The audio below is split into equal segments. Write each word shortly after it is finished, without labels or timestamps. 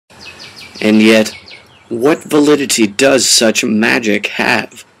And yet, what validity does such magic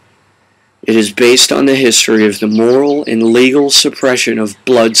have? It is based on the history of the moral and legal suppression of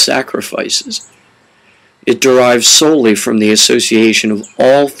blood sacrifices. It derives solely from the association of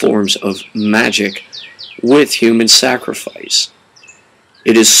all forms of magic with human sacrifice.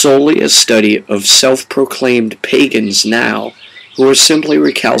 It is solely a study of self-proclaimed pagans now who are simply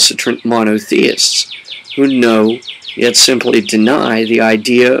recalcitrant monotheists who know yet simply deny the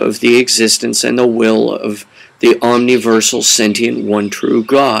idea of the existence and the will of the omniversal sentient one true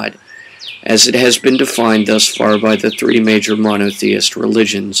God, as it has been defined thus far by the three major monotheist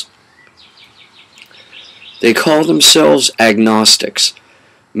religions. They call themselves agnostics,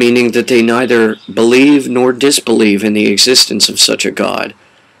 meaning that they neither believe nor disbelieve in the existence of such a God,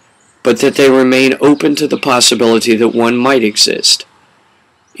 but that they remain open to the possibility that one might exist.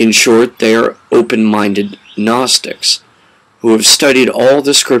 In short, they are open-minded Gnostics, who have studied all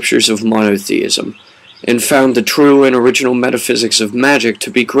the scriptures of monotheism and found the true and original metaphysics of magic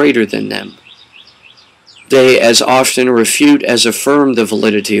to be greater than them. They as often refute as affirm the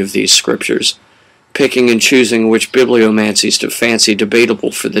validity of these scriptures, picking and choosing which bibliomancies to fancy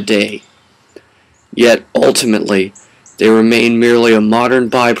debatable for the day. Yet, ultimately, they remain merely a modern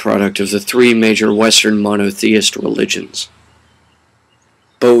byproduct of the three major Western monotheist religions.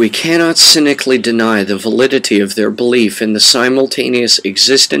 But we cannot cynically deny the validity of their belief in the simultaneous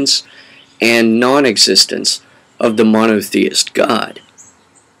existence and non-existence of the monotheist God.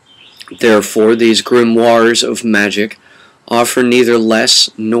 Therefore, these grimoires of magic offer neither less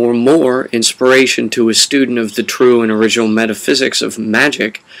nor more inspiration to a student of the true and original metaphysics of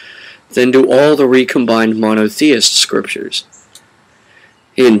magic than do all the recombined monotheist scriptures.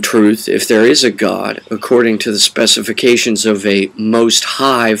 In truth, if there is a God, according to the specifications of a most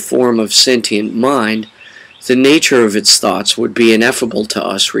high form of sentient mind, the nature of its thoughts would be ineffable to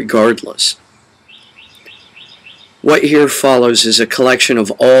us regardless. What here follows is a collection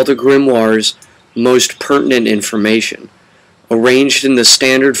of all the grimoires' most pertinent information, arranged in the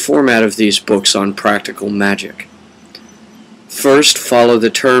standard format of these books on practical magic. First follow the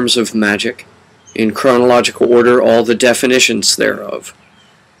terms of magic, in chronological order all the definitions thereof.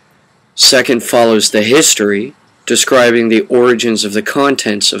 Second follows the history, describing the origins of the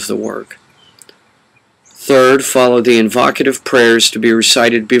contents of the work. Third follow the invocative prayers to be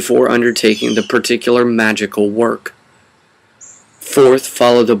recited before undertaking the particular magical work. Fourth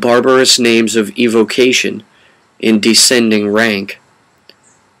follow the barbarous names of evocation in descending rank.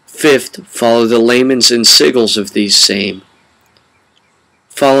 Fifth follow the lamens and sigils of these same.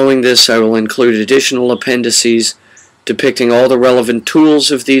 Following this, I will include additional appendices depicting all the relevant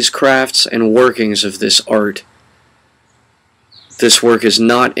tools of these crafts and workings of this art. This work is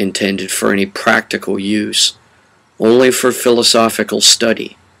not intended for any practical use, only for philosophical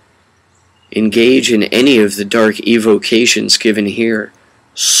study. Engage in any of the dark evocations given here,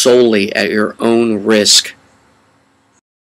 solely at your own risk.